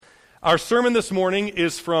Our sermon this morning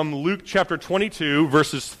is from Luke chapter 22,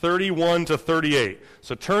 verses 31 to 38.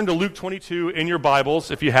 So turn to Luke 22 in your Bibles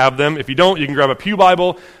if you have them. If you don't, you can grab a pew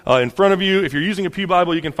Bible in front of you. If you're using a pew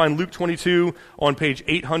Bible, you can find Luke 22 on page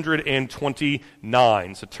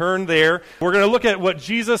 829. So turn there. We're going to look at what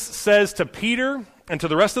Jesus says to Peter and to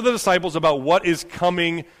the rest of the disciples about what is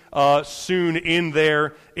coming soon in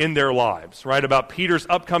their lives, right? About Peter's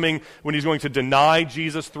upcoming when he's going to deny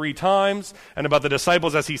Jesus 3 times, and about the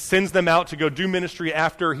disciples as he sends them out to go do ministry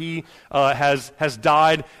after he has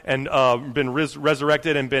died and been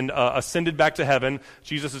resurrected and been ascended back to heaven.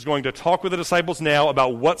 Jesus is going to talk with the disciples now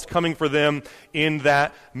about what's coming for them in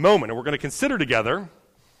that moment. And we're going to consider together,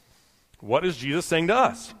 what is Jesus saying to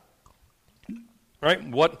us? Right?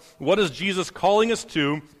 What is Jesus calling us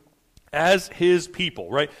to as his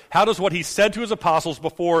people, right? How does what he said to his apostles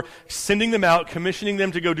before sending them out, commissioning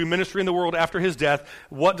them to go do ministry in the world after his death,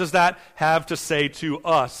 what does that have to say to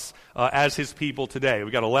us as his people today?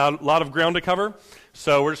 We've got a lot of ground to cover,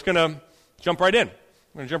 so we're just going to jump right in.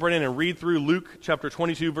 We're going to jump right in and read through Luke chapter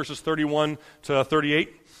 22, verses 31 to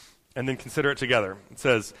 38, and then consider it together. It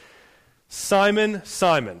says, Simon,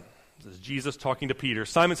 Simon, this is Jesus talking to Peter,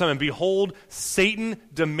 Simon, Simon, behold, Satan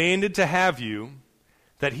demanded to have you,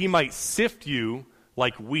 that he might sift you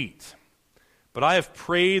like wheat. But I have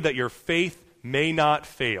prayed that your faith may not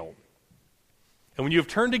fail. And when you have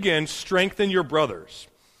turned again, strengthen your brothers.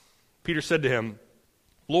 Peter said to him,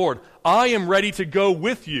 Lord, I am ready to go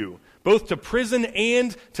with you, both to prison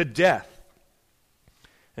and to death.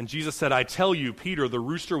 And Jesus said, I tell you, Peter, the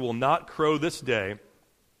rooster will not crow this day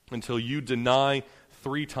until you deny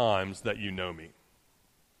 3 times that you know me.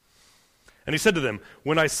 And he said to them,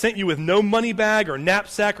 when I sent you with no money bag or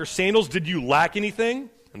knapsack or sandals, did you lack anything?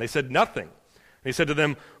 And they said, nothing. And he said to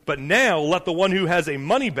them, but now let the one who has a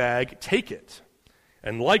money bag take it,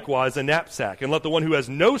 and likewise a knapsack, and let the one who has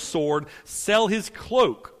no sword sell his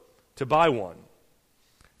cloak to buy one.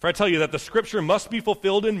 For I tell you that the scripture must be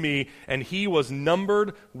fulfilled in me, and he was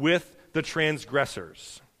numbered with the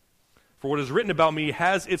transgressors. For what is written about me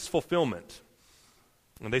has its fulfillment.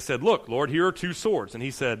 And they said, look, Lord, here are 2 swords. And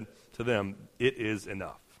he said to them, it is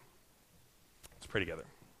enough. Let's pray together.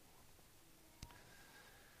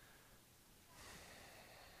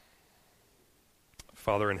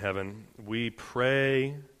 Father in heaven, we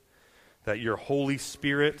pray that your Holy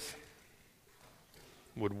Spirit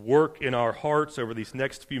would work in our hearts over these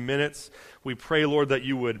next few minutes. We pray, Lord, that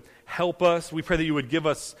you would help us. We pray that you would give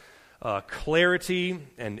us clarity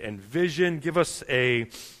and vision. Give us a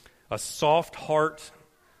soft heart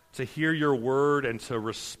to hear your word and to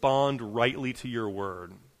respond rightly to your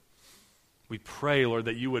word. We pray, Lord,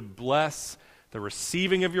 that you would bless the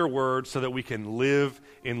receiving of your word so that we can live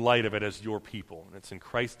in light of it as your people. And it's in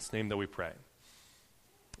Christ's name that we pray.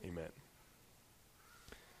 Amen.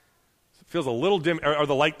 It feels a little dim. Are all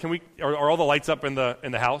the lights up in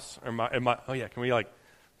the house? Oh yeah, can we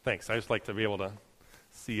thanks. I just like to be able to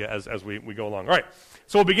see as we go along. All right,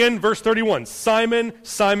 so we'll begin verse 31. Simon,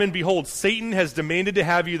 Simon, behold, Satan has demanded to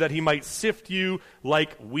have you that he might sift you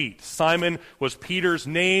like wheat. Simon was Peter's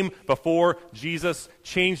name before Jesus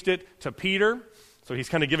changed it to Peter. So he's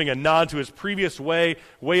kind of giving a nod to his previous way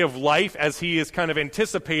of life as he is kind of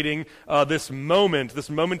anticipating this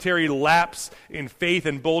momentary lapse in faith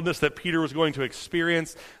and boldness that Peter was going to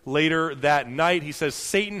experience later that night. He says,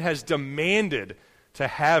 Satan has demanded to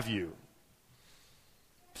have you.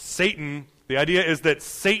 Satan, the idea is that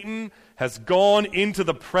Satan has gone into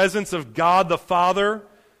the presence of God the Father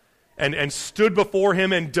and stood before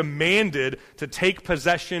him and demanded to take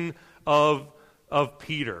possession of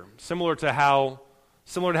Peter. Similar to how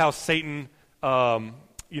Satan, what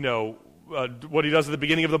he does at the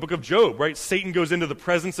beginning of the book of Job, right? Satan goes into the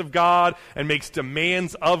presence of God and makes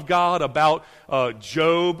demands of God about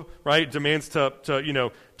Job, right? Demands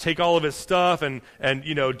to take all of his stuff and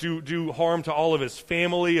do harm to all of his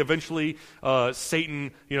family. Eventually,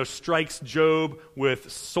 Satan strikes Job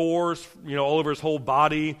with sores all over his whole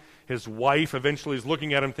body. His wife eventually is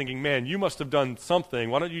looking at him thinking, man, you must have done something.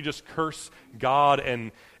 Why don't you just curse God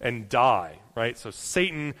and die, right? So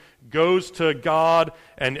Satan goes to God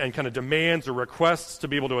and kind of demands or requests to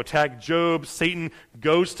be able to attack Job. Satan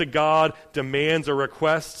goes to God, demands or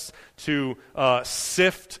requests to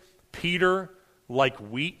sift Peter like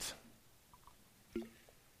wheat.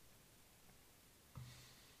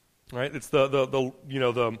 Right? It's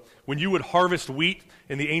the when you would harvest wheat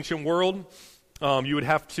in the ancient world, you would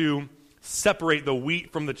have to separate the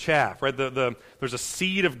wheat from the chaff, right? There's a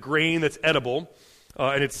seed of grain that's edible,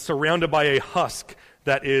 and it's surrounded by a husk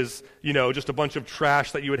that is, just a bunch of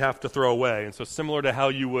trash that you would have to throw away. And so similar to how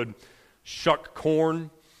you would shuck corn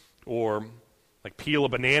or like peel a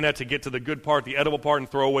banana to get to the good part, the edible part, and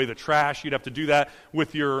throw away the trash. You'd have to do that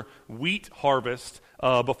with your wheat harvest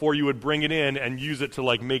before you would bring it in and use it to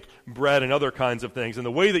like make bread and other kinds of things. And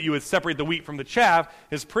the way that you would separate the wheat from the chaff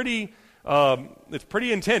is pretty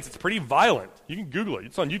intense. It's pretty violent. You can Google it.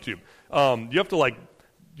 It's on YouTube. You have to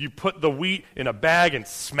you put the wheat in a bag and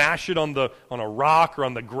smash it on a rock or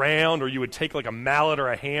on the ground, or you would take like a mallet or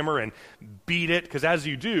a hammer and beat it, because as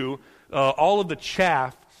you do, all of the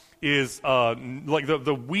chaff is like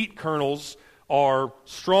the wheat kernels are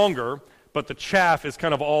stronger, but the chaff is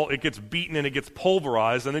kind of it gets beaten and it gets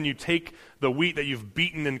pulverized, and then you take the wheat that you've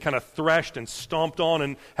beaten and kind of threshed and stomped on,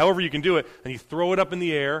 and however you can do it, and you throw it up in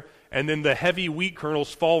the air, and then the heavy wheat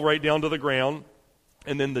kernels fall right down to the ground,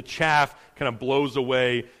 and then the chaff kind of blows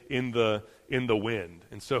away in the wind.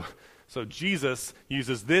 And so Jesus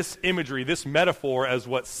uses this imagery, this metaphor, as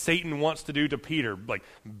what Satan wants to do to Peter, like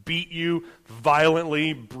beat you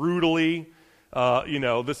violently, brutally,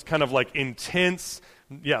 this kind of like intense,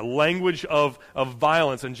 language of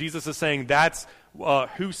violence. And Jesus is saying that's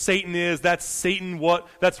who Satan is. That's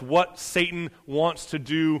what Satan wants to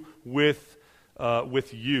do with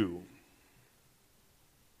you.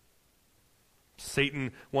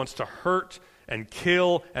 Satan wants to hurt and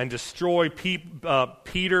kill and destroy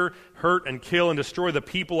Peter, hurt and kill and destroy the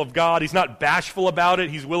people of God. He's not bashful about it.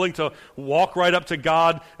 He's willing to walk right up to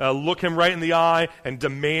God, look him right in the eye, and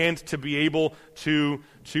demand to be able to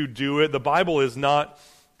do it. The Bible is not,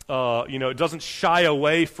 it doesn't shy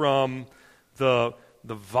away from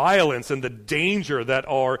the violence and the danger that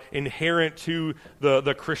are inherent to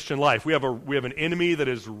the Christian life. We have an enemy that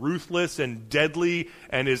is ruthless and deadly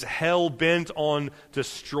and is hell-bent on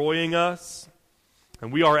destroying us.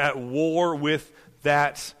 And we are at war with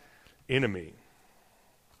that enemy.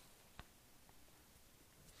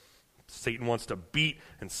 Satan wants to beat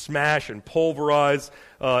and smash and pulverize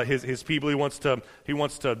his people. He wants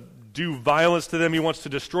to do violence to them. He wants to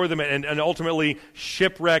destroy them and ultimately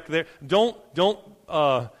shipwreck their. Don't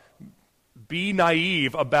be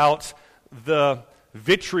naive about the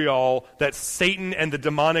vitriol that Satan and the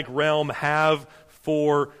demonic realm have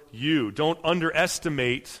for you. Don't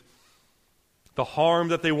underestimate the harm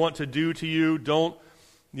that they want to do to you. Don't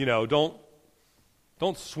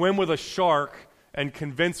swim with a shark and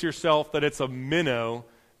convince yourself that it's a minnow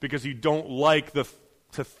because you don't like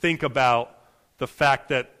to think about the fact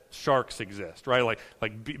that sharks exist, right?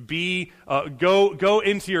 Go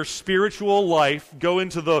into your spiritual life, go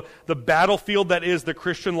into the battlefield that is the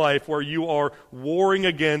Christian life, where you are warring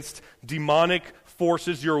against demonic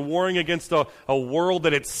forces. You're warring against a world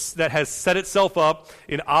that has set itself up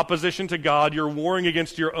in opposition to God. You're warring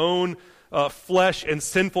against your own flesh and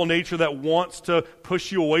sinful nature that wants to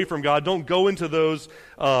push you away from God. Don't go into those,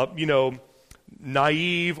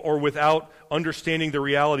 naive or without understanding the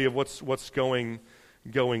reality of what's going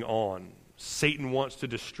on. Satan wants to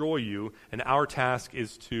destroy you, and our task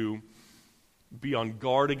is to be on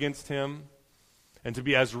guard against him and to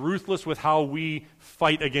be as ruthless with how we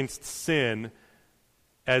fight against sin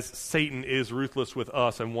as Satan is ruthless with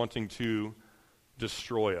us and wanting to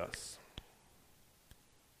destroy us.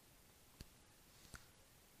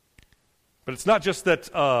 But it's not just that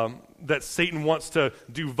Satan wants to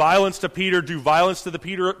do violence to Peter, do violence to the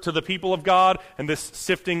people of God, and this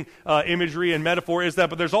sifting imagery and metaphor is that.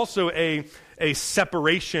 But there's also a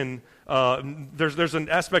separation. There's an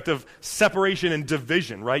aspect of separation and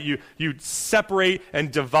division, right? You separate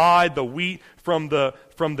and divide the wheat from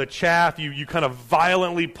the chaff. You kind of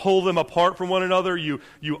violently pull them apart from one another.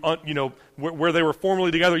 Where they were formerly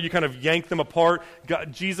together, you kind of yank them apart.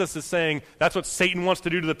 Jesus is saying that's what Satan wants to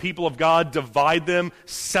do to the people of God: divide them,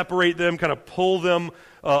 separate them, kind of pull them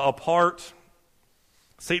apart.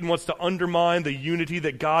 Satan wants to undermine the unity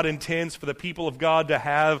that God intends for the people of God to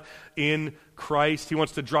have in Christ. He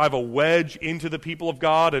wants to drive a wedge into the people of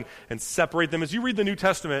God and separate them. As you read the New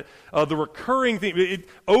Testament, the recurring theme,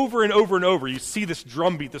 over and over and over, you see this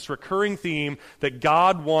drumbeat, this recurring theme that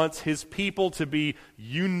God wants his people to be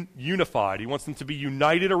unified. He wants them to be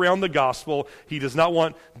united around the gospel. He does not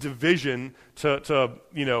want division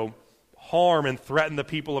to harm and threaten the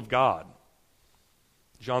people of God.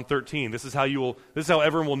 John 13, this is how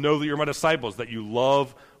everyone will know that you're my disciples, that you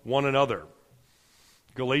love one another.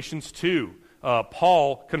 Galatians 2,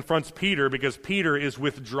 Paul confronts Peter because Peter is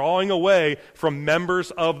withdrawing away from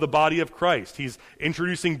members of the body of Christ. He's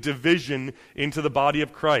introducing division into the body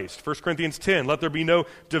of Christ. 1 Corinthians 10, let there be no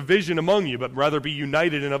division among you, but rather be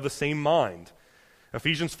united and of the same mind.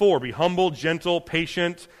 Ephesians 4, be humble, gentle,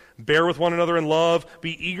 patient, bear with one another in love,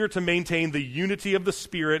 be eager to maintain the unity of the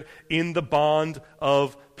Spirit in the bond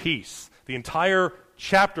of peace. The entire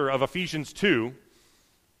chapter of Ephesians 2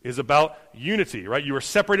 is about unity, right? You were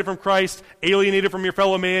separated from Christ, alienated from your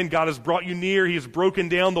fellow man. God has brought you near. He has broken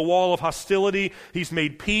down the wall of hostility. He's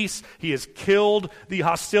made peace. He has killed the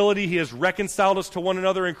hostility. He has reconciled us to one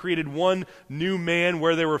another and created one new man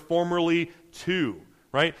where there were formerly two,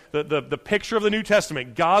 right? The picture of the New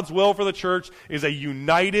Testament, God's will for the church, is a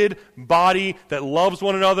united body that loves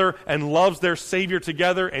one another and loves their Savior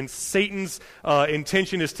together, and Satan's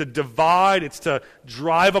intention is to divide. It's to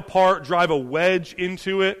drive apart, drive a wedge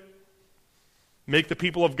into it, make the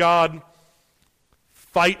people of God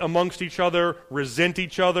fight amongst each other, resent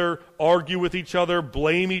each other, argue with each other,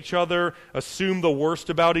 blame each other, assume the worst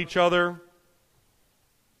about each other.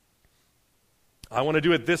 I want to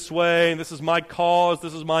do it this way, and this is my cause,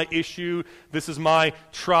 this is my issue, this is my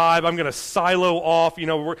tribe. I'm going to silo off.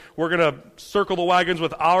 We're going to circle the wagons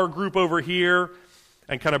with our group over here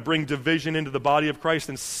and kind of bring division into the body of Christ.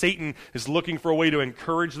 And Satan is looking for a way to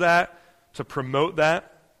encourage that, to promote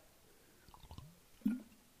that.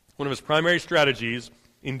 One of his primary strategies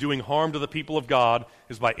in doing harm to the people of God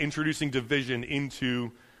is by introducing division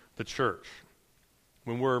into the church.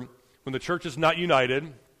 When the church is not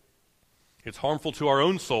united, it's harmful to our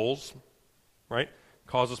own souls, right?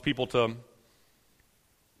 Causes people to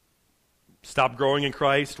stop growing in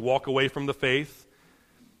Christ, walk away from the faith.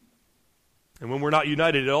 And when we're not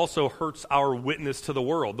united, it also hurts our witness to the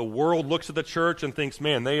world. The world looks at the church and thinks,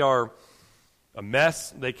 man, they are a mess.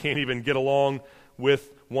 They can't even get along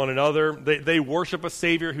with one another. They worship a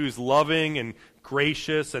Savior who's loving and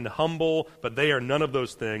gracious and humble, but they are none of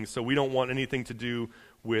those things, so we don't want anything to do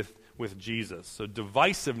with Jesus. So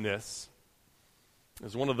divisiveness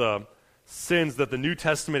is one of the sins that the New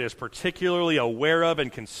Testament is particularly aware of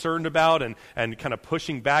and concerned about and kind of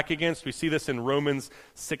pushing back against. We see this in Romans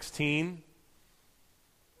 16.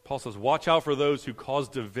 Paul says, watch out for those who cause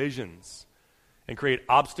divisions and create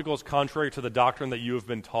obstacles contrary to the doctrine that you have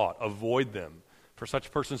been taught. Avoid them, for such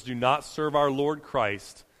persons do not serve our Lord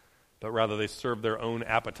Christ, but rather they serve their own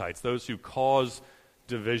appetites. Those who cause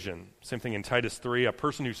division. Same thing in Titus 3. A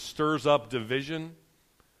person who stirs up division,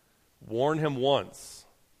 warn him once,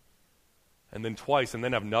 and then twice, and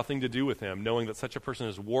then have nothing to do with him, knowing that such a person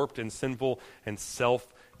is warped and sinful and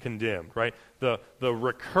self-condemned, right? The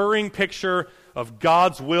recurring picture of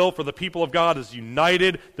God's will for the people of God is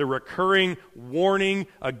united. The recurring warning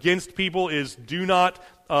against people is do not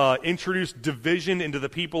introduce division into the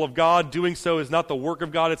people of God. Doing so is not the work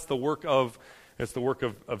of God, it's the work of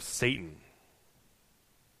Satan.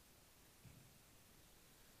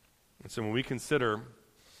 And so when we consider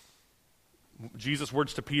Jesus'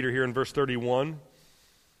 words to Peter here in verse 31,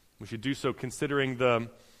 we should do so considering the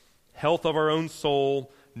health of our own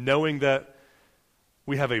soul, knowing that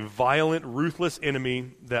we have a violent, ruthless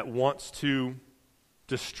enemy that wants to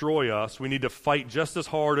destroy us. We need to fight just as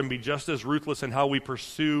hard and be just as ruthless in how we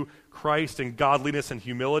pursue Christ in godliness and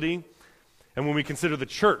humility. And when we consider the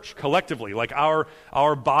church collectively, like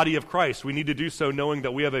our body of Christ, we need to do so knowing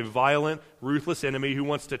that we have a violent, ruthless enemy who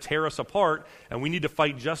wants to tear us apart, and we need to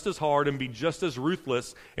fight just as hard and be just as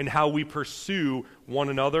ruthless in how we pursue one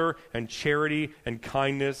another and charity and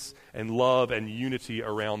kindness and love and unity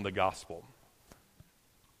around the gospel.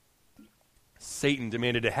 Satan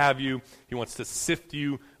demanded to have you. He wants to sift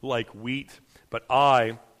you like wheat, but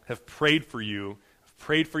I have prayed for you, I've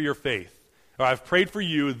prayed for your faith. I've prayed for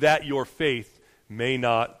you that your faith may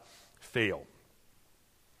not fail.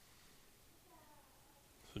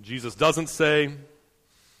 So Jesus doesn't say,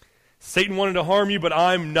 Satan wanted to harm you, but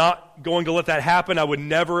I'm not going to let that happen. I would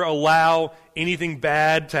never allow anything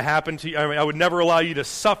bad to happen to you. I would never allow you to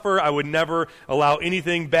suffer. I would never allow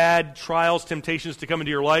anything bad, trials, temptations to come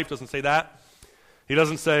into your life. Doesn't say that. He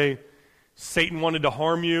doesn't say, Satan wanted to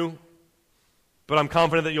harm you, but I'm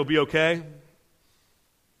confident that you'll be okay.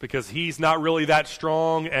 Because he's not really that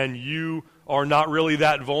strong and you are not really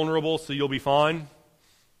that vulnerable, so you'll be fine.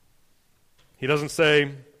 He doesn't say,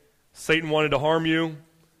 Satan wanted to harm you,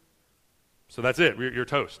 so that's it, you're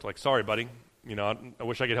toast. Like, sorry, buddy, I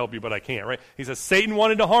wish I could help you, but I can't, right? He says, Satan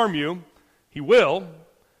wanted to harm you, he will,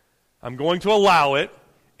 I'm going to allow it,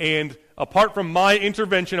 and apart from my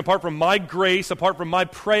intervention, apart from my grace, apart from my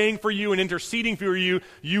praying for you and interceding for you,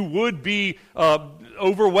 you would be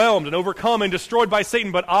overwhelmed and overcome and destroyed by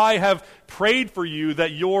Satan. But I have prayed for you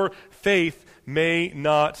that your faith may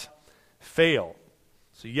not fail.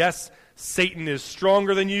 So yes, Satan is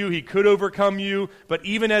stronger than you. He could overcome you. But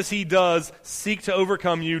even as he does seek to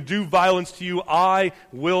overcome you, do violence to you, I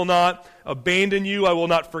will not abandon you. I will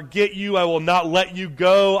not forget you. I will not let you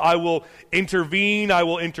go. I will intervene. I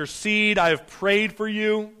will intercede. I have prayed for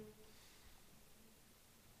you.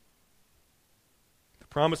 The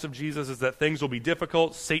promise of Jesus is that things will be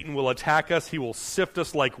difficult, Satan will attack us, he will sift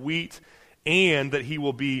us like wheat, and that he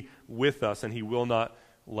will be with us and he will not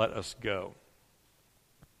let us go.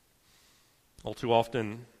 All too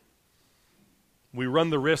often, we run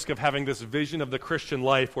the risk of having this vision of the Christian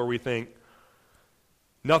life where we think,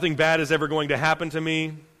 nothing bad is ever going to happen to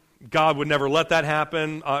me. God would never let that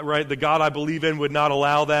happen, right? The God I believe in would not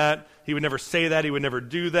allow that. He would never say that. He would never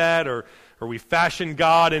do that. Or we fashion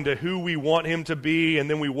God into who we want him to be, and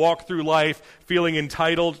then we walk through life feeling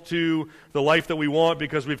entitled to the life that we want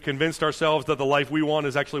because we've convinced ourselves that the life we want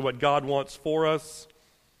is actually what God wants for us.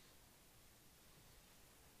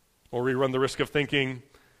 Or we run the risk of thinking,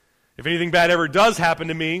 if anything bad ever does happen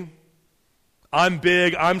to me, I'm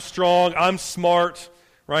big, I'm strong, I'm smart,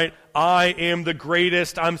 right? I am the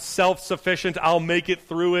greatest, I'm self-sufficient, I'll make it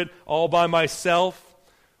through it all by myself.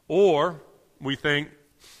 Or we think,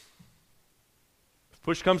 if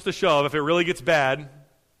push comes to shove, if it really gets bad,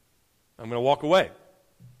 I'm going to walk away.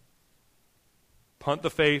 Punt the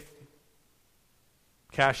faith,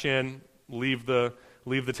 cash in, leave the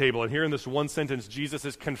table. And here in this one sentence, Jesus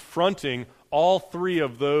is confronting all three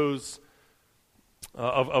of those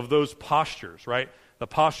of those postures, right? The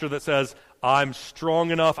posture that says, I'm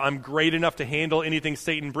strong enough, I'm great enough to handle anything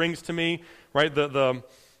Satan brings to me, right? The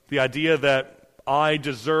idea that I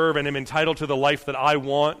deserve and am entitled to the life that I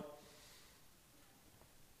want,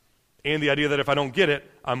 and the idea that if I don't get it,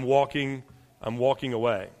 I'm walking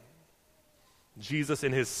away. Jesus,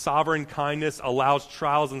 in his sovereign kindness, allows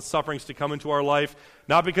trials and sufferings to come into our life,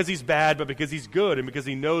 not because he's bad, but because he's good, and because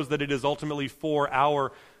he knows that it is ultimately for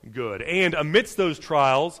our good. And amidst those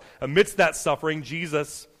trials, amidst that suffering,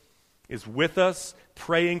 Jesus is with us,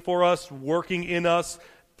 praying for us, working in us,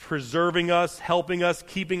 preserving us, helping us,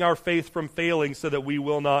 keeping our faith from failing so that we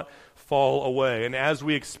will not fall away. And as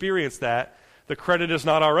we experience that, the credit is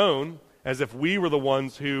not our own, as if we were the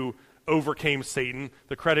ones who overcame Satan.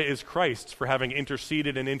 The credit is Christ's for having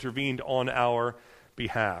interceded and intervened on our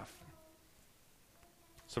behalf.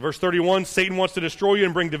 So verse 31, Satan wants to destroy you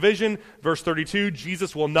and bring division. Verse 32,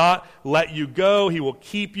 Jesus will not let you go. He will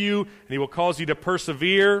keep you, and he will cause you to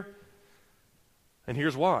persevere. And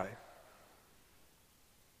here's why.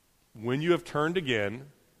 When you have turned again,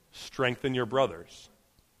 strengthen your brothers.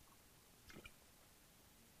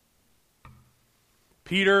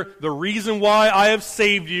 Peter, the reason why I have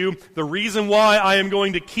saved you, the reason why I am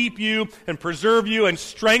going to keep you and preserve you and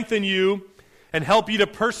strengthen you and help you to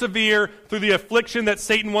persevere through the affliction that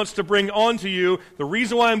Satan wants to bring onto you, the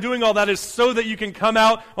reason why I'm doing all that is so that you can come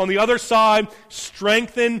out on the other side,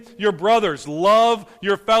 strengthen your brothers, love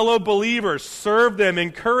your fellow believers, serve them,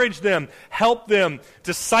 encourage them, help them,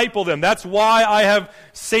 disciple them. That's why I have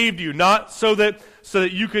saved you, not so that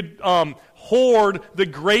you could hoard the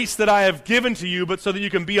grace that I have given to you, but so that you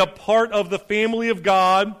can be a part of the family of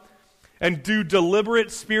God and do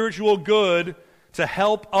deliberate spiritual good to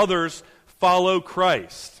help others follow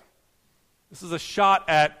Christ. This is a shot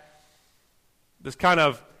at this kind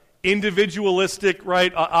of individualistic,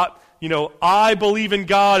 right? I believe in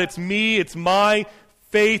God. It's me. It's my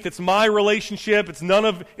faith. It's my relationship. It's none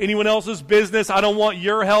of anyone else's business. I don't want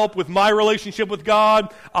your help with my relationship with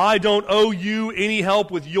God. I don't owe you any help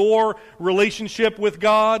with your relationship with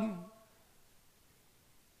God.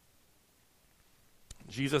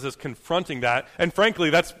 Jesus is confronting that. And frankly,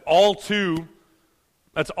 that's all too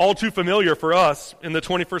familiar for us in the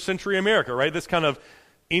 21st century America, right? This kind of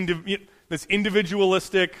this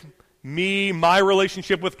individualistic, my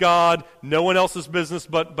relationship with God, no one else's business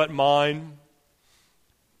but mine.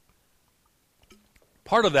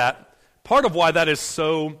 Part of why that is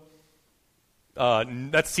so,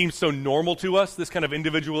 that seems so normal to us, this kind of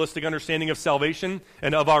individualistic understanding of salvation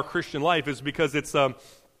and of our Christian life, is because it's,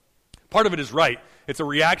 part of it is right. It's a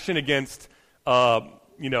reaction against, unhealthy,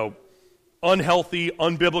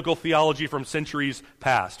 unbiblical theology from centuries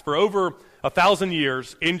past. For over 1,000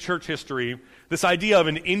 years in church history, this idea of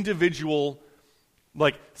an individual,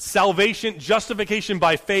 like salvation, justification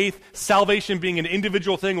by faith, salvation being an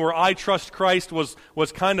individual thing where I trust Christ was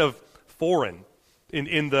kind of foreign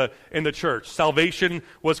in the church. Salvation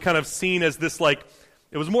was kind of seen as this, like,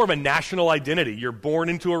 it was more of a national identity. You're born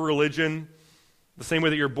into a religion the same way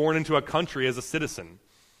that you're born into a country as a citizen,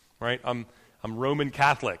 right? I'm Roman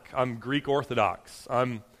Catholic, I'm Greek Orthodox,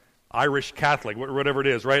 I'm Irish Catholic, whatever it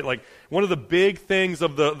is, right? Like, one of the big things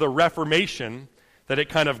of the Reformation that it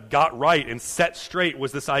kind of got right and set straight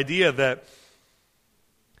was this idea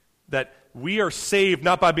that we are saved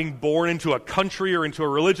not by being born into a country or into a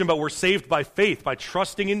religion, but we're saved by faith, by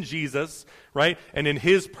trusting in Jesus, right? And in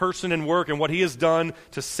his person and work and what he has done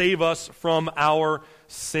to save us from our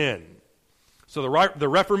sin. So the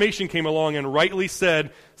Reformation came along and rightly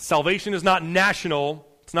said, salvation is not national,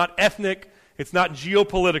 it's not ethnic, it's not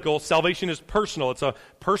geopolitical. Salvation is personal. It's a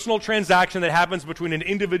personal transaction that happens between an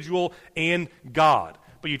individual and God.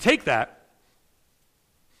 But you take that,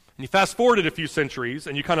 and you fast forward it a few centuries,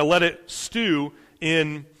 and you kind of let it stew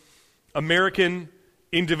in American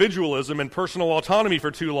individualism and personal autonomy for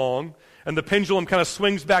too long, and the pendulum kind of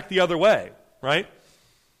swings back the other way, right?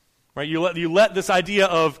 Right? You let this idea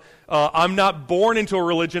of I'm not born into a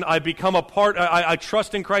religion, I become a part, I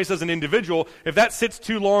trust in Christ as an individual. If that sits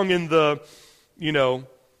too long in the,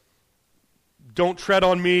 don't tread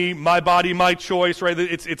on me, my body, my choice, right?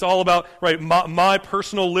 It's all about, right, my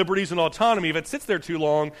personal liberties and autonomy. If it sits there too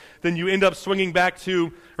long, then you end up swinging back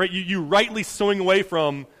to, right, you rightly swing away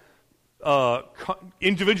from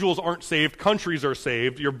individuals aren't saved, countries are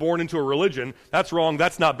saved, you're born into a religion. That's wrong,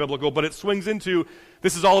 that's not biblical, but it swings into,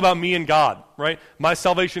 this is all about me and God, right? My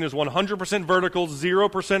salvation is 100% vertical,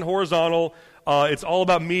 0% horizontal. It's all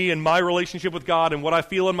about me and my relationship with God and what I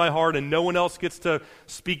feel in my heart, and no one else gets to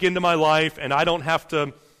speak into my life, and I don't have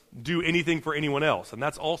to do anything for anyone else. And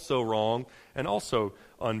that's also wrong and also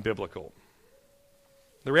unbiblical.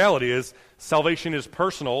 The reality is, salvation is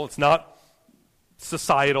personal. It's not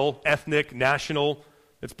societal, ethnic, national.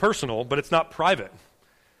 It's personal, but it's not private.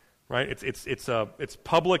 Right? It's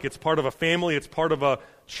public, it's part of a family, it's part of a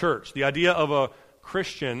church. The idea of a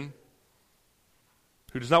Christian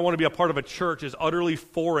who does not want to be a part of a church is utterly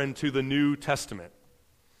foreign to the New Testament.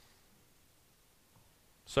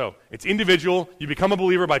 So, it's individual. You become a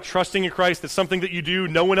believer by trusting in Christ. It's something that you do.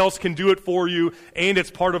 No one else can do it for you. And it's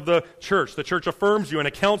part of the church. The church affirms you and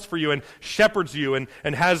accounts for you and shepherds you and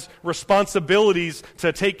has responsibilities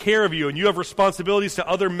to take care of you. And you have responsibilities to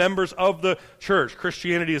other members of the church.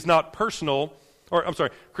 Christianity is not personal,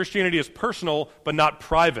 Christianity is personal but not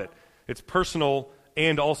private. It's personal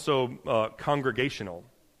and also congregational.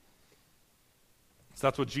 So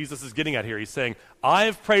that's what Jesus is getting at here. He's saying,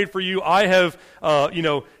 I've prayed for you. I have,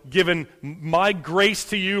 given my grace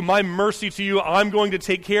to you, my mercy to you. I'm going to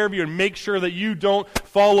take care of you and make sure that you don't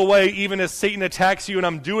fall away even as Satan attacks you. And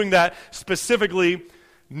I'm doing that specifically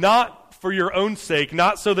not for your own sake,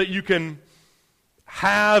 not so that you can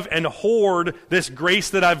have and hoard this grace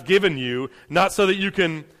that I've given you, not so that you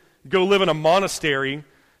can go live in a monastery,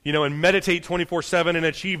 and meditate 24/7 and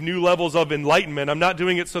achieve new levels of enlightenment. I'm not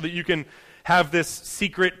doing it so that you can have this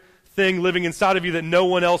secret thing living inside of you that no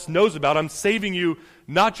one else knows about. I'm saving you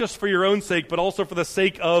not just for your own sake, but also for the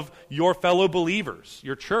sake of your fellow believers,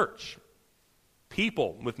 your church,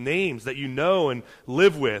 people with names that you know and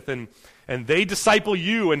live with, and they disciple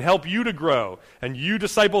you and help you to grow, and you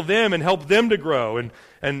disciple them and help them to grow,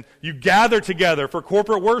 and you gather together for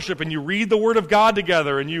corporate worship, and you read the Word of God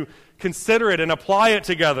together, and you consider it and apply it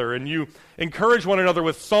together, and you encourage one another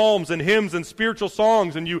with psalms and hymns and spiritual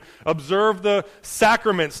songs, and you observe the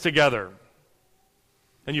sacraments together.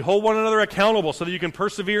 And you hold one another accountable so that you can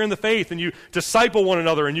persevere in the faith, and you disciple one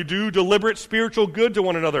another, and you do deliberate spiritual good to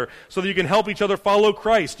one another so that you can help each other follow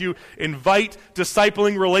Christ. You invite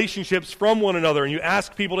discipling relationships from one another, and you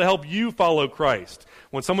ask people to help you follow Christ.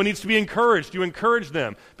 When someone needs to be encouraged, you encourage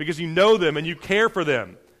them because you know them and you care for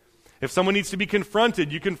them. If someone needs to be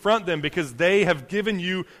confronted, you confront them because they have given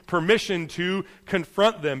you permission to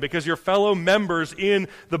confront them, because you're fellow members in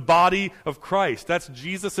the body of Christ. That's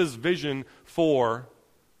Jesus' vision for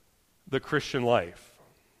the Christian life.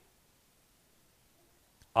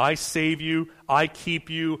 I save you, I keep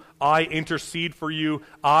you, I intercede for you,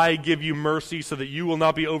 I give you mercy so that you will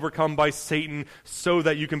not be overcome by Satan, so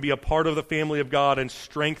that you can be a part of the family of God and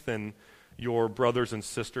strengthen your brothers and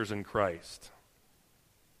sisters in Christ.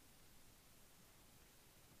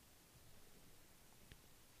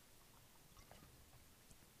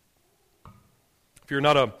 If you're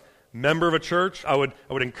not a member of a church, I would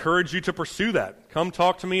encourage you to pursue that. Come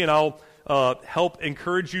talk to me and I'll help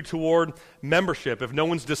encourage you toward membership. If no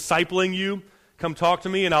one's discipling you, come talk to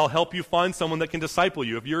me and I'll help you find someone that can disciple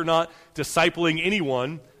you. If you're not discipling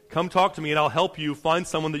anyone, come talk to me and I'll help you find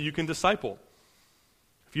someone that you can disciple.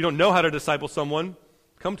 If you don't know how to disciple someone,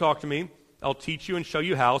 come talk to me. I'll teach you and show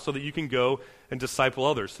you how so that you can go and disciple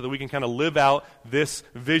others, so that we can kind of live out this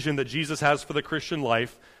vision that Jesus has for the Christian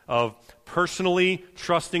life of personally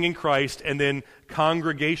trusting in Christ and then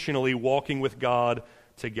congregationally walking with God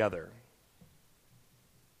together.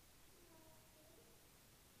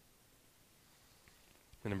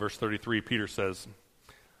 And in verse 33, Peter says,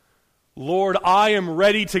 Lord, I am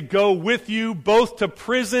ready to go with you both to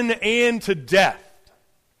prison and to death.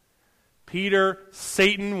 Peter,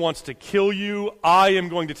 Satan wants to kill you. I am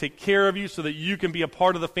going to take care of you so that you can be a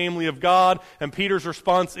part of the family of God. And Peter's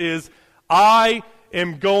response is, I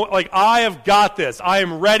am going, like, I have got this. I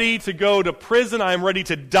am ready to go to prison. I am ready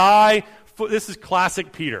to die. This is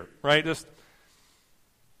classic Peter, right? Just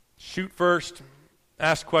shoot first,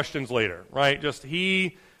 ask questions later, right? Just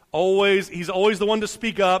he's always the one to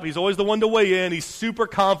speak up. He's always the one to weigh in. He's super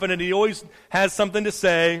confident. He always has something to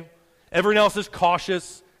say. Everyone else is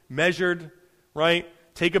cautious, measured, right?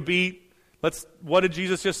 Take a beat. What did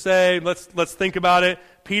Jesus just say? Let's think about it.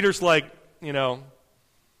 Peter's like,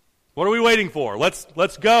 what are we waiting for?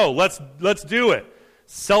 Let's go. Let's do it.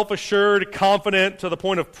 Self-assured, confident to the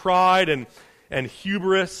point of pride and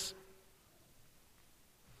hubris.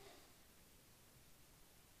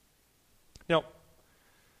 Now,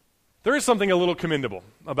 there is something a little commendable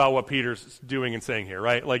about what Peter's doing and saying here,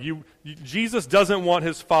 right? Like Jesus doesn't want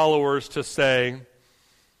his followers to say,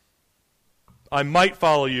 I might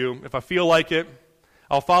follow you if I feel like it.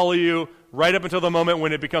 I'll follow you right up until the moment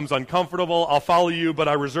when it becomes uncomfortable. I'll follow you, but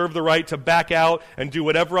I reserve the right to back out and do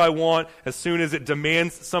whatever I want as soon as it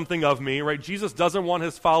demands something of me, right? Jesus doesn't want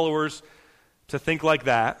his followers to think like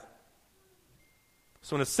that.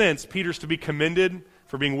 So in a sense, Peter's to be commended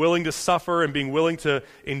for being willing to suffer and being willing to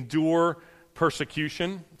endure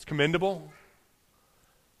persecution. It's commendable.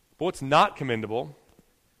 But what's not commendable,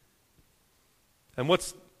 and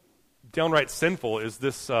what's downright sinful, is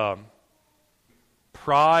this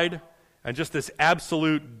pride and just this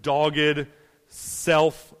absolute dogged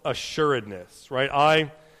self-assuredness,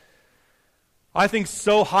 right? I think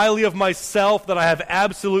so highly of myself that I have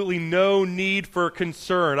absolutely no need for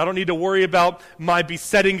concern. I don't need to worry about my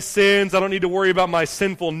besetting sins. I don't need to worry about my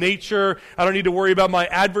sinful nature. I don't need to worry about my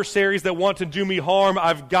adversaries that want to do me harm.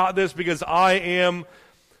 I've got this because I am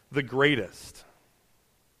the greatest.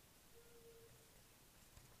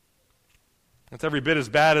 That's every bit as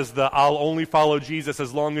bad as the I'll only follow Jesus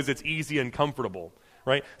as long as it's easy and comfortable,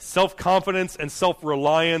 right? Self-confidence and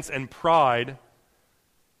self-reliance and pride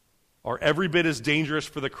are every bit as dangerous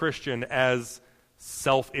for the Christian as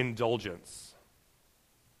self-indulgence.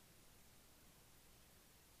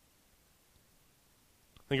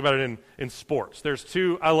 Think about it in sports.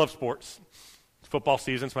 I love sports. It's football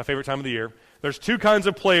season. It's my favorite time of the year. There's two kinds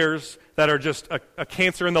of players that are just a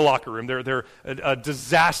cancer in the locker room. They're a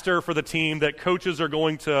disaster for the team that coaches are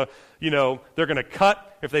going to, they're going to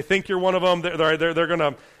cut if they think you're one of them. They're going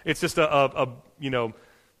to, it's just a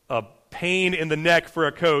pain in the neck for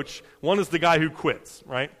a coach. One is the guy who quits,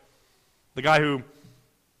 right? The guy who,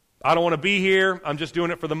 I don't want to be here. I'm just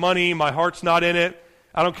doing it for the money. My heart's not in it.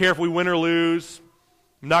 I don't care if we win or lose.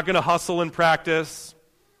 I'm not going to hustle in practice.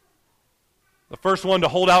 The first one to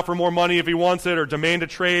hold out for more money if he wants it, or demand a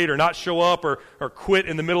trade, or not show up, or quit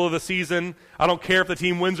in the middle of the season. I don't care if the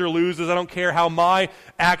team wins or loses. I don't care how my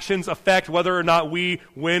actions affect whether or not we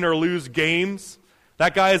win or lose games.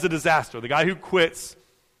 That guy is a disaster. The guy who quits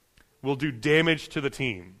will do damage to the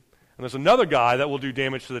team. And there's another guy that will do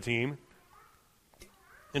damage to the team.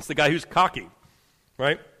 It's the guy who's cocky,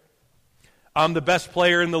 right? I'm the best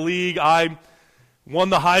player in the league. I won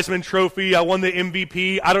the Heisman Trophy. I won the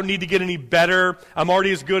MVP. I don't need to get any better. I'm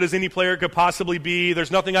already as good as any player could possibly be.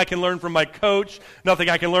 There's nothing I can learn from my coach, nothing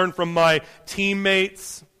I can learn from my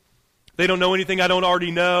teammates. They don't know anything I don't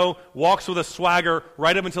already know. Walks with a swagger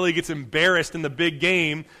right up until he gets embarrassed in the big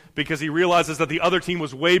game because he realizes that the other team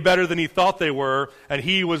was way better than he thought they were, and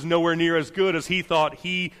he was nowhere near as good as he thought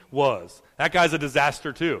he was. That guy's a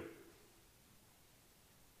disaster too.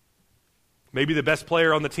 Maybe the best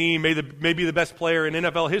player on the team, maybe the best player in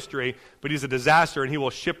NFL history, but he's a disaster and he will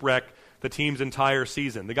shipwreck the team's entire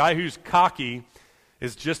season. The guy who's cocky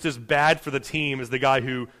is just as bad for the team as the guy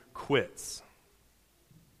who quits.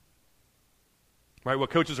 Right? What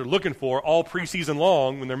coaches are looking for all preseason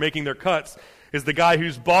long when they're making their cuts is the guy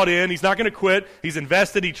who's bought in. He's not going to quit. He's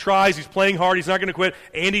invested. He tries. He's playing hard. He's not going to quit.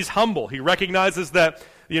 And he's humble. He recognizes that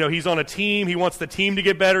he's on a team. He wants the team to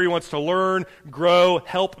get better. He wants to learn, grow,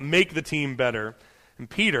 help make the team better. And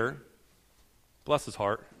Peter, bless his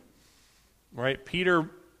heart, right? Peter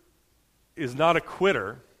is not a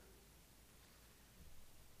quitter,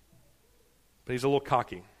 but he's a little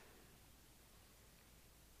cocky.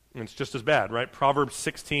 And it's just as bad, right? Proverbs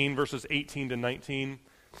 16, verses 18 to 19.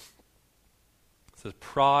 It says,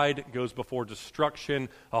 pride goes before destruction.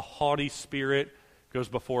 A haughty spirit goes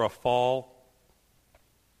before a fall.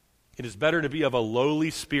 It is better to be of a lowly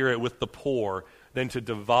spirit with the poor than to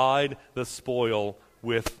divide the spoil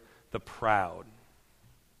with the proud.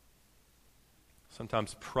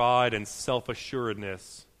 Sometimes pride and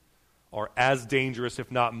self-assuredness are as dangerous,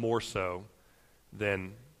 if not more so,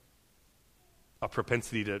 than a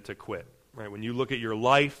propensity to quit. Right? When you look at your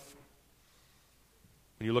life,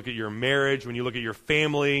 when you look at your marriage, when you look at your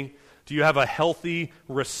family, do you have a healthy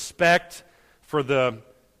respect for the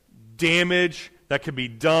damage that could be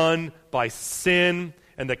done by sin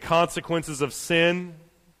and the consequences of sin?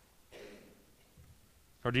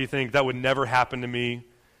 Or do you think that would never happen to me?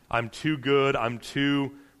 I'm too good, I'm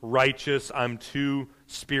too righteous, I'm too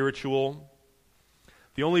spiritual.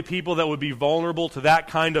 The only people that would be vulnerable to that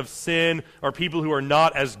kind of sin are people who are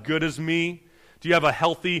not as good as me. Do you have a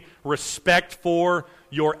healthy respect for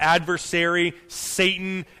your adversary,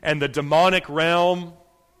 Satan, and the demonic realm?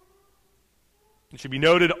 It should be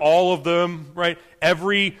noted, all of them, right?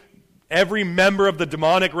 Every member of the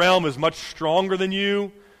demonic realm is much stronger than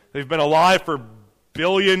you. They've been alive for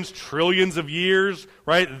billions, trillions of years,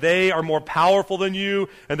 right? They are more powerful than you,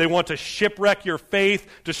 and they want to shipwreck your faith,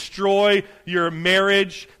 destroy your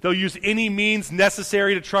marriage. They'll use any means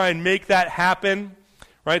necessary to try and make that happen,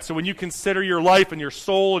 right? So when you consider your life and your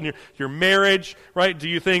soul and your marriage, right, do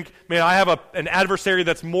you think, man, I have an adversary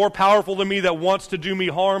that's more powerful than me that wants to do me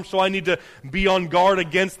harm, so I need to be on guard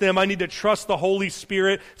against them. I need to trust the Holy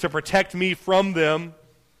Spirit to protect me from them?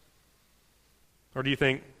 Or do you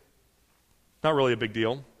think, not really a big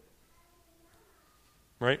deal,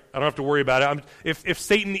 right? I don't have to worry about it. If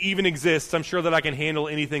Satan even exists, I'm sure that I can handle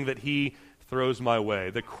anything that he throws my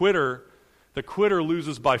way. The quitter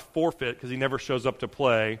loses by forfeit because he never shows up to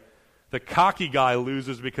play. The cocky guy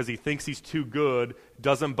loses because he thinks he's too good,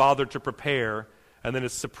 doesn't bother to prepare, and then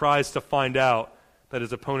is surprised to find out that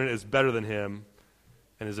his opponent is better than him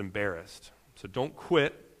and is embarrassed. So don't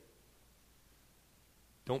quit.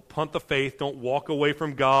 Don't punt the faith. Don't walk away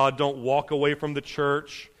from God. Don't walk away from the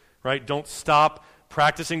church, right? Don't stop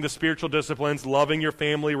practicing the spiritual disciplines, loving your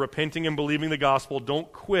family, repenting and believing the gospel. Don't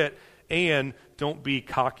quit, and don't be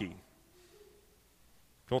cocky.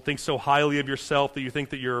 Don't think so highly of yourself that you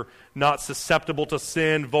think that you're not susceptible to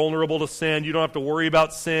sin, vulnerable to sin. You don't have to worry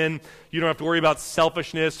about sin. You don't have to worry about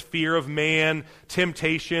selfishness, fear of man,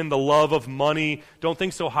 temptation, the love of money. Don't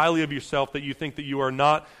think so highly of yourself that you think that you are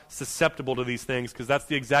not susceptible to these things, because that's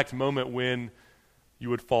the exact moment when you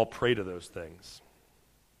would fall prey to those things.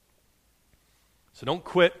 So don't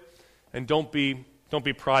quit, and don't be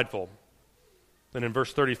prideful. Then in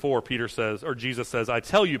verse 34, Jesus says, I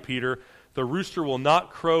tell you, Peter, the rooster will not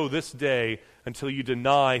crow this day until you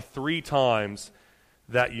deny 3 times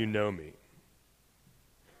that you know me.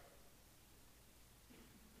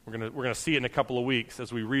 We're going to see it in a couple of weeks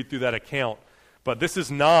as we read through that account. But this is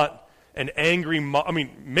not an angry mob.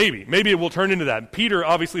 Maybe it will turn into that. Peter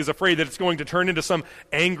obviously is afraid that it's going to turn into some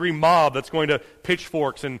angry mob that's going to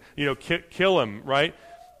pitchforks and kill him, right?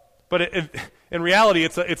 But in reality,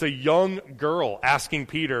 it's a young girl asking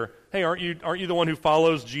Peter, "Hey, aren't you the one who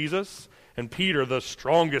follows Jesus?" And Peter, the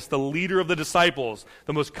strongest, the leader of the disciples,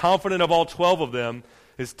 the most confident of all 12 of them,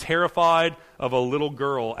 is terrified of a little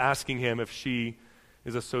girl asking him if she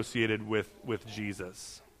is associated with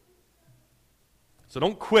Jesus. So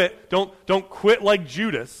don't quit. Don't quit like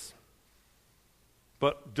Judas,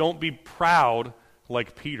 but don't be proud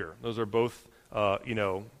like Peter. Those are both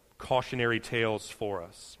cautionary tales for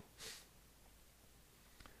us.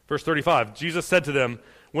 Verse 35, Jesus said to them,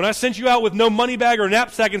 when I sent you out with no money bag or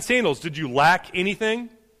knapsack and sandals, did you lack anything?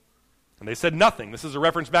 And they said nothing. This is a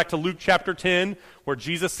reference back to Luke chapter 10, where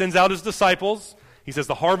Jesus sends out his disciples. He says,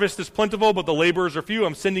 the harvest is plentiful, but the laborers are few.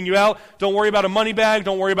 I'm sending you out. Don't worry about a money bag.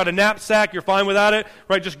 Don't worry about a knapsack. You're fine without it,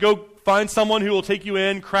 right? Just go find someone who will take you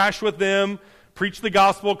in, crash with them, preach the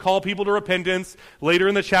gospel, call people to repentance. Later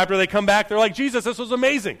in the chapter, they come back. They're like, Jesus, this was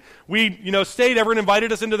amazing. We, stayed. Everyone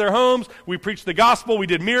invited us into their homes. We preached the gospel. We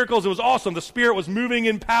did miracles. It was awesome. The Spirit was moving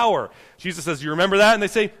in power. Jesus says, you remember that? And they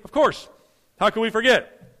say, of course. How can we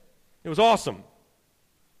forget? It was awesome.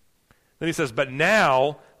 Then he says, but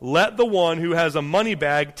now let the one who has a money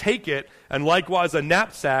bag take it, and likewise a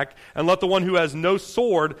knapsack, and let the one who has no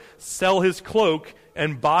sword sell his cloak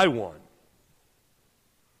and buy one.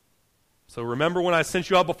 So remember when I sent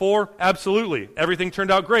you out before? Absolutely. Everything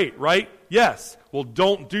turned out great, right? Yes. Well,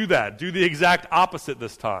 don't do that. Do the exact opposite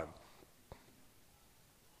this time.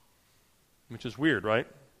 Which is weird, right?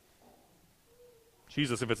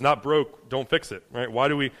 Jesus, if it's not broke, don't fix it, right? Why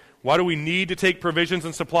do we need to take provisions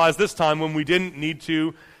and supplies this time when we didn't need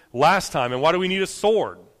to last time? And why do we need a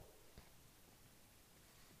sword?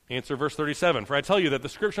 Answer verse 37, for I tell you that the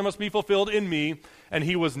scripture must be fulfilled in me, and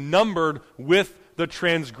he was numbered with the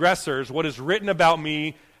transgressors. What is written about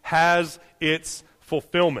me has its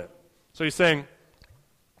fulfillment. So he's saying,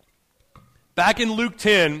 back in Luke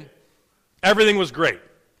 10, everything was great,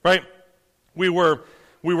 right? We were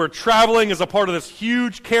we were traveling as a part of this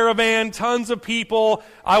huge caravan, tons of people.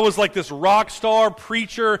 I was like this rock star,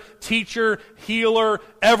 preacher, teacher, healer.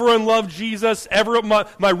 Everyone loved Jesus.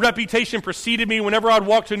 My reputation preceded me. Whenever I'd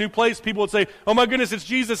walk to a new place, people would say, oh my goodness, it's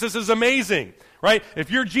Jesus. This is amazing, right?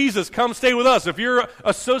 If you're Jesus, come stay with us. If you're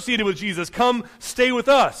associated with Jesus, come stay with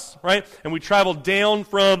us, right? And we traveled down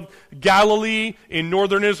from Galilee in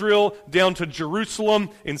northern Israel down to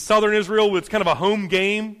Jerusalem in southern Israel. It's kind of a home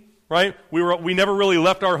game. Right? We never really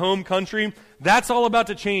left our home country. That's all about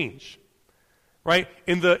to change. Right?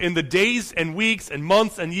 In the days and weeks and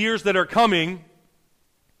months and years that are coming,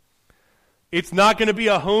 it's not going to be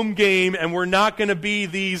a home game, and we're not going to be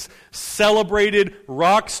these celebrated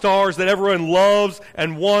rock stars that everyone loves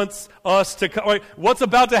and wants us to come. Right? What's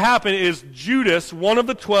about to happen is Judas, one of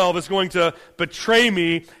the 12, is going to betray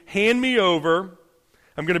me, hand me over.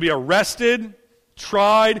 I'm going to be arrested,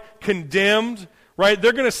 tried, condemned. Right?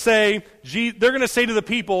 They're going to say to the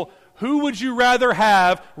people, who would you rather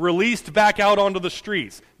have released back out onto the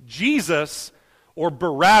streets? Jesus or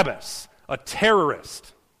Barabbas, a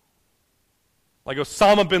terrorist? Like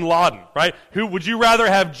Osama bin Laden, right? Who would you rather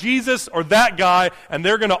have, Jesus or that guy? And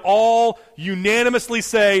they're going to all unanimously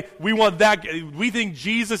say, we want that. We think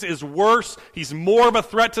Jesus is worse. He's more of a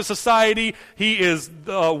threat to society. He is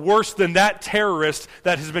worse than that terrorist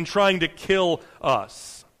that has been trying to kill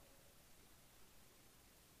us.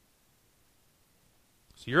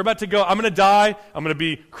 So you're about to go, I'm going to die, I'm going to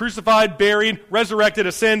be crucified, buried, resurrected,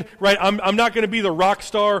 ascend, right? I'm not going to be the rock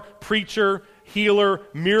star, preacher, healer,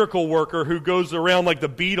 miracle worker who goes around like the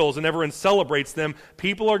Beatles and everyone celebrates them.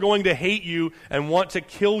 People are going to hate you and want to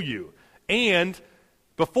kill you. And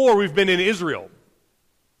before, we've been in Israel,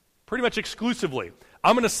 pretty much exclusively.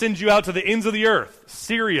 I'm going to send you out to the ends of the earth,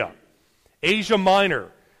 Syria, Asia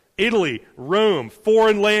Minor, Italy, Rome,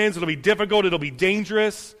 foreign lands. It'll be difficult, it'll be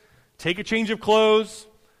dangerous. Take a change of clothes.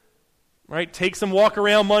 Right? Take some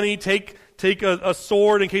walk-around money. Take a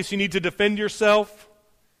sword in case you need to defend yourself.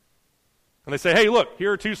 And they say, hey, look,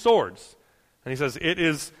 here are 2 swords. And he says, it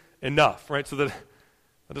is enough. Right? So the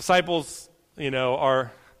disciples, are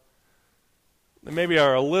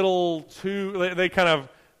a little too, they kind of,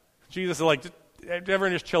 Jesus is like,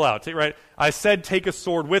 everyone just chill out. Right? I said take a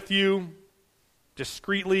sword with you.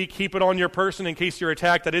 Discreetly keep it on your person in case you're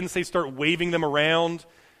attacked. I didn't say start waving them around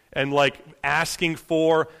and like asking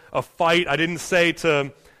for a fight. I didn't say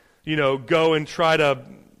to, go and try to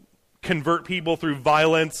convert people through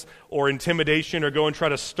violence or intimidation or go and try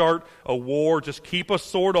to start a war. Just keep a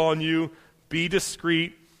sword on you. Be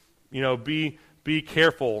discreet. Be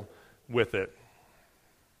careful with it.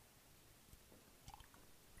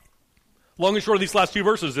 Long and short of these last 2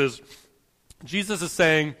 verses is Jesus is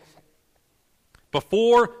saying,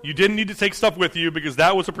 before, you didn't need to take stuff with you because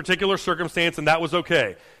that was a particular circumstance and that was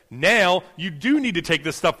okay. Now, you do need to take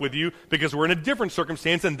this stuff with you because we're in a different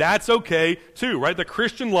circumstance and that's okay too, right? The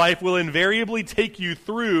Christian life will invariably take you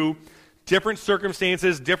through different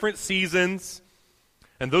circumstances, different seasons,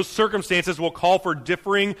 and those circumstances will call for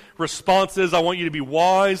differing responses. I want you to be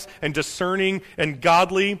wise and discerning and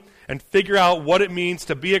godly and figure out what it means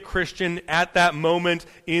to be a Christian at that moment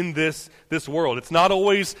in this world. It's not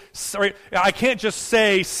always, I can't just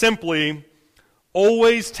say simply,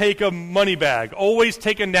 always take a money bag, always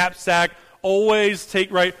take a knapsack, always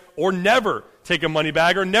take, right, or never take a money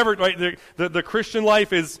bag, or never, right? The Christian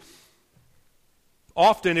life is,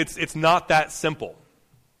 often it's not that simple.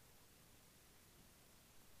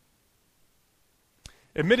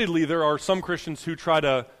 Admittedly, there are some Christians who try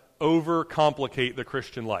to overcomplicate the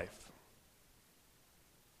Christian life.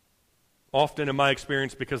 Often, in my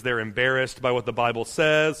experience, because they're embarrassed by what the Bible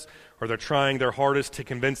says, or they're trying their hardest to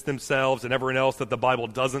convince themselves and everyone else that the Bible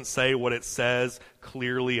doesn't say what it says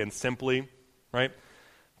clearly and simply, right?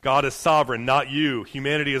 God is sovereign, not you.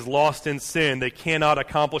 Humanity is lost in sin. They cannot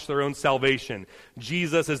accomplish their own salvation.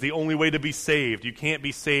 Jesus is the only way to be saved. You can't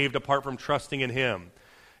be saved apart from trusting in Him.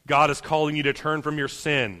 God is calling you to turn from your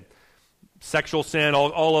sin. Sexual sin,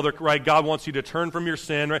 all other, right? God wants you to turn from your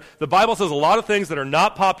sin, right? The Bible says a lot of things that are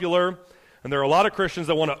not popular, and there are a lot of Christians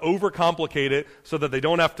that want to overcomplicate it so that they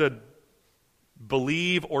don't have to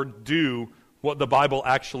believe or do what the Bible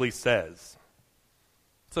actually says.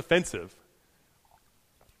 It's offensive.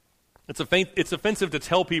 It's offensive to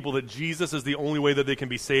tell people that Jesus is the only way that they can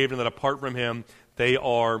be saved and that apart from Him, they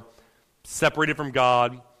are separated from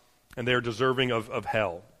God and they are deserving of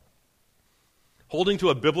hell. Holding to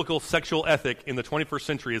a biblical sexual ethic in the 21st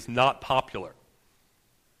century is not popular.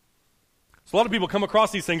 So a lot of people come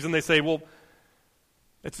across these things and they say, well,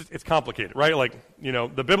 it's complicated, right? Like,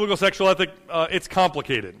 the biblical sexual ethic, it's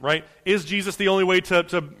complicated, right? Is Jesus the only way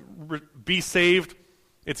to be saved?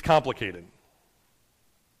 It's complicated.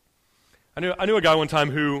 I knew a guy one time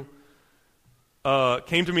who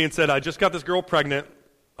came to me and said, I just got this girl pregnant.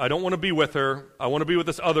 I don't want to be with her. I want to be with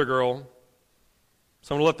this other girl.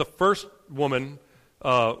 So I'm going to let the first woman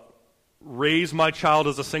raise my child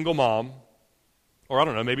as a single mom. Or I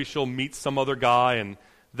don't know, maybe she'll meet some other guy and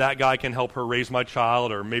that guy can help her raise my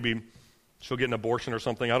child, or maybe she'll get an abortion or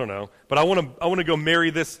something, I don't know. But I want to go marry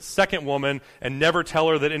this second woman and never tell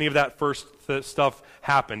her that any of that first stuff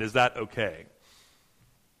happened. Is that okay?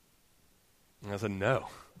 And I said, no,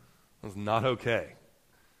 that's not okay.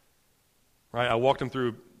 Right? I walked him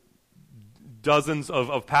through dozens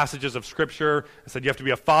of passages of Scripture. I said, you have to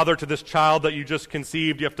be a father to this child that you just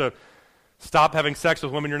conceived. You have to stop having sex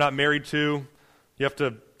with women you're not married to. You have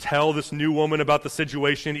to tell this new woman about the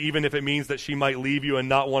situation, even if it means that she might leave you and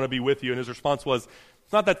not want to be with you. And his response was,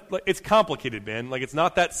 it's not that, it's complicated, man. Like, it's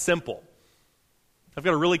not that simple. I've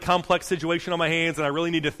got a really complex situation on my hands, and I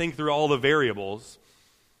really need to think through all the variables.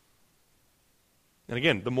 And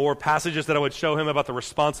again, the more passages that I would show him about the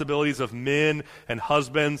responsibilities of men and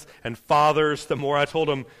husbands and fathers, the more I told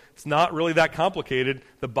him, it's not really that complicated.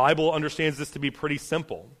 The Bible understands this to be pretty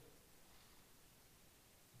simple.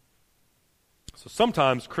 So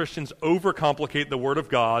sometimes Christians overcomplicate the Word of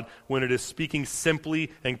God when it is speaking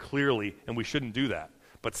simply and clearly, and we shouldn't do that.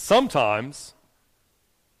 But sometimes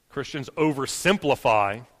Christians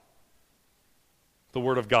oversimplify the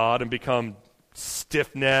Word of God and become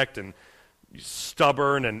stiff-necked and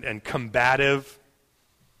stubborn and combative,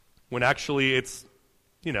 when actually it's,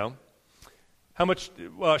 how much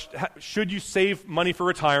should you save money for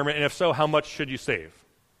retirement, and if so, how much should you save?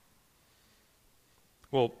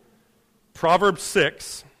 Well, Proverbs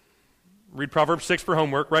 6, read Proverbs 6 for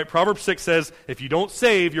homework, right? Proverbs 6 says, if you don't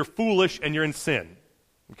save, you're foolish and you're in sin,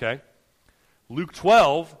 okay? Luke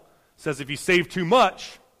 12 says, if you save too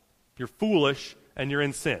much, you're foolish and you're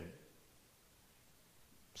in sin.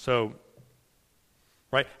 So,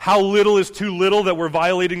 right? How little is too little that we're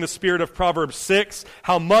violating the spirit of Proverbs 6?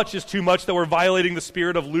 How much is too much that we're violating the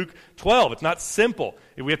spirit of Luke 12? It's not simple.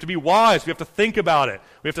 We have to be wise. We have to think about it.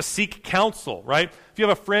 We have to seek counsel, right? If you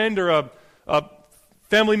have a friend or a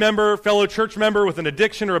family member, fellow church member with an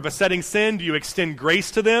addiction or a besetting sin, do you extend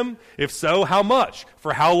grace to them? If so, how much?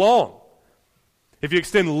 For how long? If you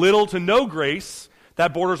extend little to no grace,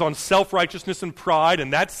 that borders on self-righteousness and pride,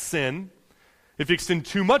 and that's sin. If you extend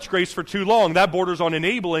too much grace for too long, that borders on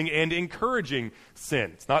enabling and encouraging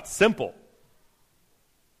sin. It's not simple.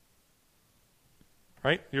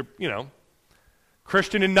 Right?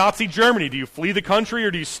 Christian in Nazi Germany, do you flee the country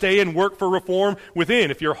or do you stay and work for reform within?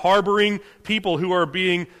 If you're harboring people who are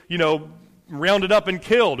being, rounded up and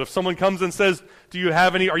killed, if someone comes and says,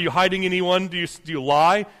 are you hiding anyone? Do you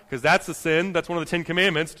lie? Because that's a sin. That's one of the 10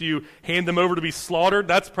 Commandments. Do you hand them over to be slaughtered?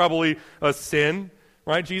 That's probably a sin,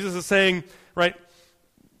 right? Jesus is saying, right,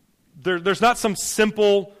 there's not some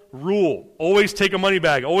simple rule. Always take a money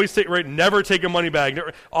bag. Never take a money bag.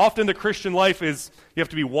 Often the Christian life is, you have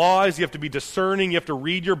to be wise, you have to be discerning, you have to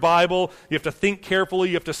read your Bible, you have to think carefully,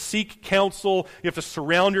 you have to seek counsel, you have to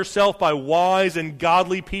surround yourself by wise and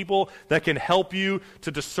godly people that can help you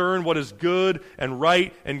to discern what is good and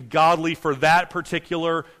right and godly for that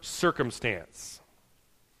particular circumstance.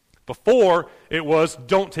 Before, it was,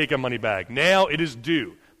 don't take a money bag. Now it is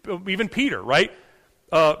do. Even Peter, right?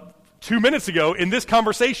 2 minutes ago, in this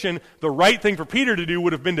conversation, the right thing for Peter to do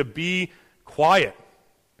would have been to be quiet,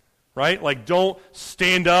 right? Like, don't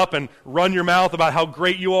stand up and run your mouth about how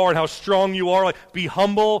great you are and how strong you are. Like, be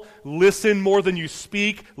humble, listen more than you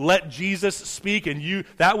speak, let Jesus speak, and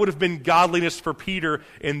that would have been godliness for Peter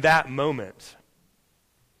in that moment.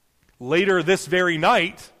 Later this very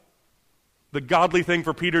night, the godly thing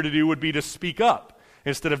for Peter to do would be to speak up,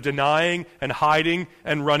 instead of denying and hiding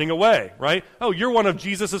and running away, right? Oh, you're one of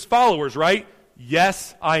Jesus' followers, right?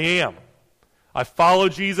 Yes, I am. I follow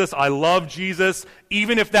Jesus. I love Jesus.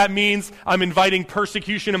 Even if that means I'm inviting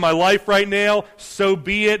persecution in my life right now, so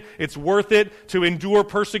be it. It's worth it to endure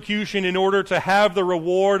persecution in order to have the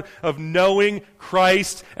reward of knowing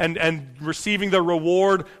Christ and receiving the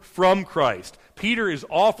reward from Christ. Peter is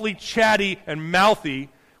awfully chatty and mouthy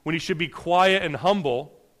when he should be quiet and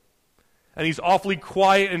humble. And he's awfully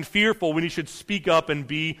quiet and fearful when he should speak up and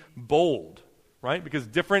be bold, right? Because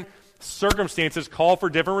different circumstances call for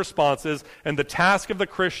different responses, and the task of the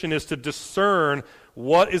Christian is to discern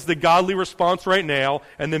what is the godly response right now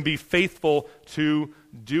and then be faithful to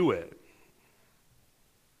do it.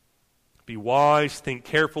 Be wise, think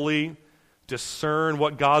carefully, discern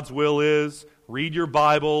what God's will is, read your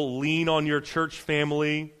Bible, lean on your church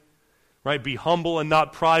family, right? Be humble and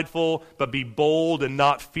not prideful, but be bold and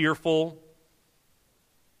not fearful.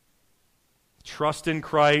 Trust in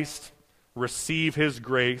Christ, receive His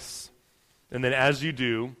grace, And then as you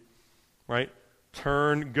do, right,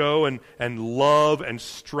 go and love and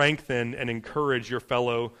strengthen and encourage your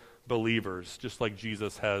fellow believers, just like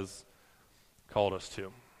Jesus has called us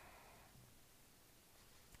to.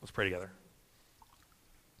 Let's pray together.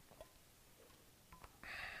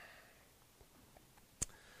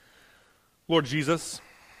 Lord Jesus,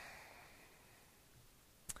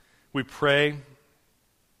 we pray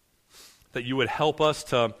that you would help us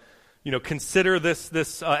to, consider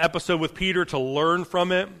this episode with Peter, to learn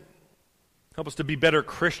from it. Help us to be better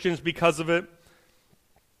Christians because of it.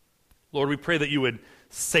 Lord, we pray that you would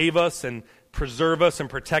save us and preserve us and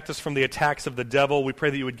protect us from the attacks of the devil. We pray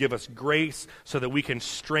that you would give us grace so that we can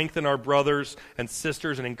strengthen our brothers and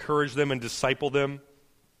sisters and encourage them and disciple them.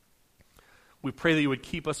 We pray that you would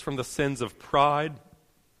keep us from the sins of pride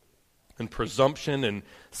and presumption and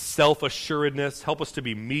self-assuredness. Help us to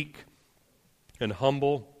be meek and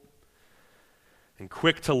humble and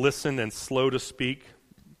quick to listen and slow to speak.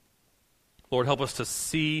 Lord, help us to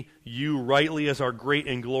see you rightly as our great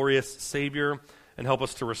and glorious Savior, and help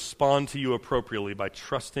us to respond to you appropriately by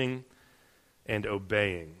trusting and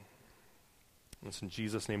obeying. It's in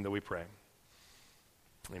Jesus' name that we pray.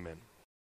 Amen.